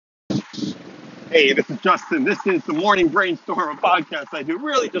Hey, this is Justin. This is the Morning Brainstorm, a podcast I do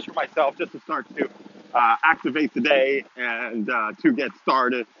really just for myself, just to start to activate the day and to get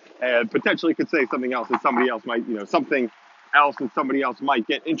started, and potentially could say something else that somebody else might, something else that somebody else might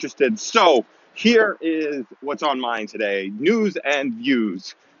get interested. So here is what's on mine today: news and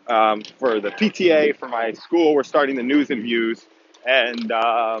views. For the PTA for my school, we're starting the news and views, and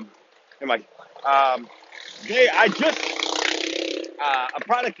am I? I just a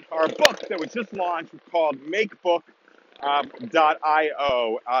product or a book that was just launched called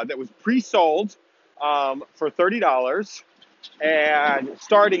MakeBook.io that was pre-sold for $30 and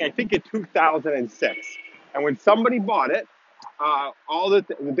starting, I think, in 2006. And when somebody bought it, all that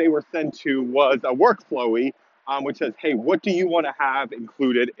they were sent to was a workflowy, which says, "Hey, what do you want to have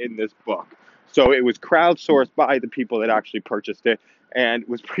included in this book?" So it was crowdsourced by the people that actually purchased it, and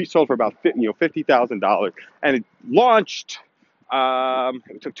was pre-sold for about $50,000, and it launched.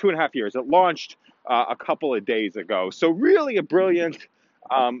 It took 2.5 years. It launched a couple of days ago. So really a brilliant,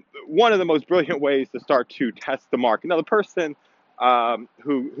 one of the most brilliant ways to start to test the market. Now the person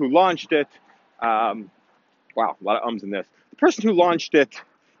who launched it, wow, a lot of ums in this. The person who launched it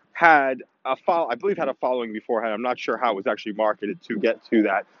had I believe had a following beforehand. I'm not sure how it was actually marketed to get to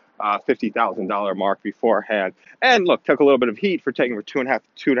that $50,000 mark beforehand. And look, took a little bit of heat for taking for two and a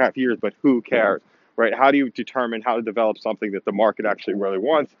half years, but who cares, right? How do you determine how to develop something that the market actually really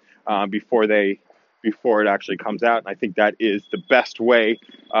wants before it actually comes out? And I think that is the best way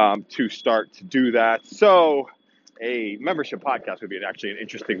to start to do that. So a membership podcast would be actually an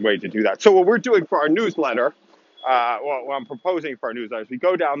interesting way to do that. So what we're doing for our newsletter, what I'm proposing for our newsletter, is we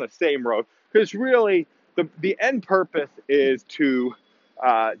go down the same road, because really the end purpose is to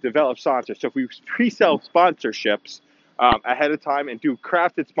develop sponsors. So if we pre-sell sponsorships ahead of time and do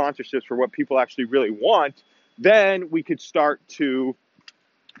crafted sponsorships for what people actually really want, then we could start to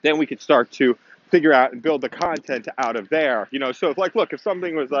figure out and build the content out of there. So if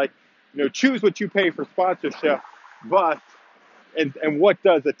something was like, choose what you pay for sponsorship, but and what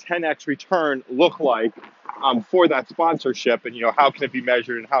does a 10x return look like for that sponsorship, and how can it be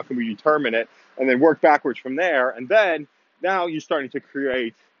measured and how can we determine it, and then work backwards from there, and then now you're starting to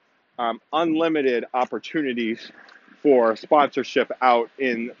create unlimited opportunities for sponsorship out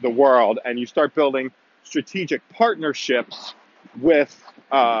in the world, and you start building strategic partnerships with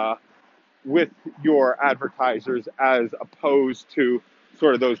with your advertisers as opposed to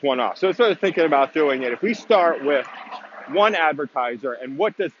sort of those one-offs. So sort of thinking about doing it. If we start with one advertiser, and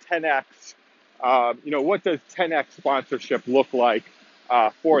what does 10x, what does 10x sponsorship look like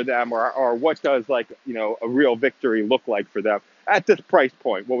for them, or what does a real victory look like for them at this price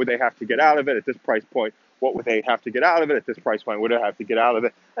point? What would they have to get out of it at this price point? What would they have to get out of it at this price point? What would they have to get out of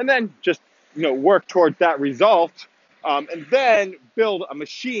it? And then just work towards that result, and then build a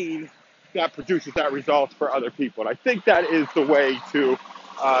machine that produces that result for other people. And I think that is the way to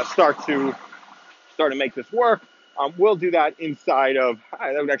start to make this work. We'll do that inside of,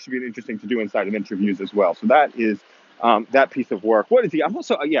 that would actually be interesting to do inside of interviews as well. So that is that piece of work. What is he? I'm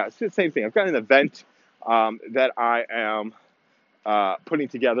also, it's the same thing. I've got an event that I am putting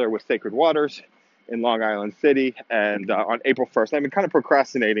together with Sacred Waters in Long Island City, and on April 1st. I've been kind of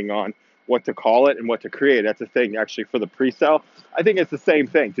procrastinating on what to call it and what to create. That's the thing, actually, for the pre-sale. I think it's the same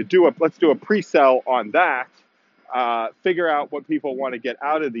thing. Let's do a pre-sale on that, figure out what people want to get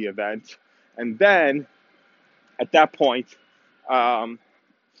out of the event, and then at that point,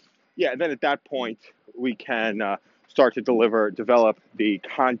 we can start to develop the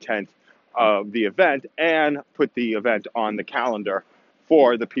content of the event and put the event on the calendar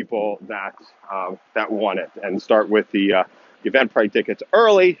for the people that want it, and start with the Eventbrite tickets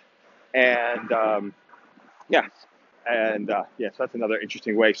early, and so that's another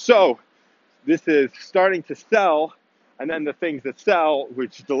interesting way. So this is starting to sell, and then the things that sell,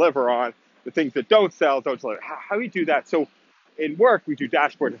 which deliver on, the things that don't sell, don't deliver. How do we do that? So in work, we do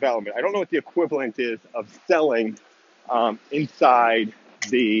dashboard development. I don't know what the equivalent is of selling inside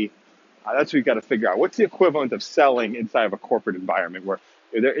the, that's what we've got to figure out. What's the equivalent of selling inside of a corporate environment where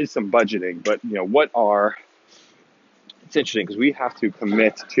there is some budgeting, but it's interesting because we have to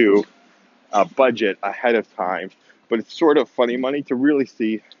commit to a budget ahead of time, but it's sort of funny money to really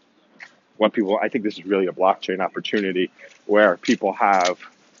see what people. I think this is really a blockchain opportunity where people have,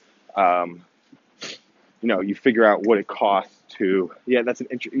 you figure out what it costs to. Yeah, that's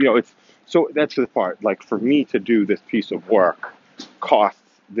it's so that's the part. Like for me to do this piece of work costs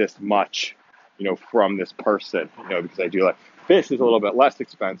this much, from this person, because I do this is a little bit less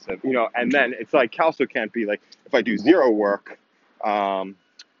expensive, and then it's like also can't be like if I do zero work.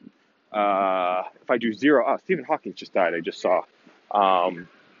 If I do zero, Stephen Hawking just died. I just saw.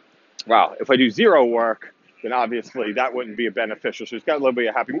 Wow, if I do zero work, then obviously that wouldn't be a beneficial. So it's got a little bit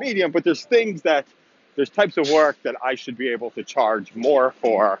of a happy medium, but there's types of work that I should be able to charge more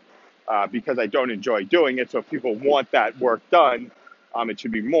for because I don't enjoy doing it. So if people want that work done, it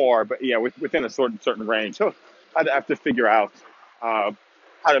should be more, but yeah, within a certain range. So I'd have to figure out uh,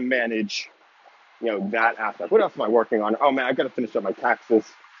 how to manage, that aspect. What else am I working on? Oh man, I've got to finish up my taxes.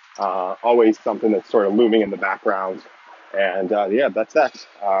 Always something that's sort of looming in the background. And yeah, that's that.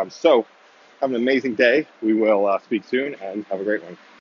 So have an amazing day. We will speak soon and have a great one.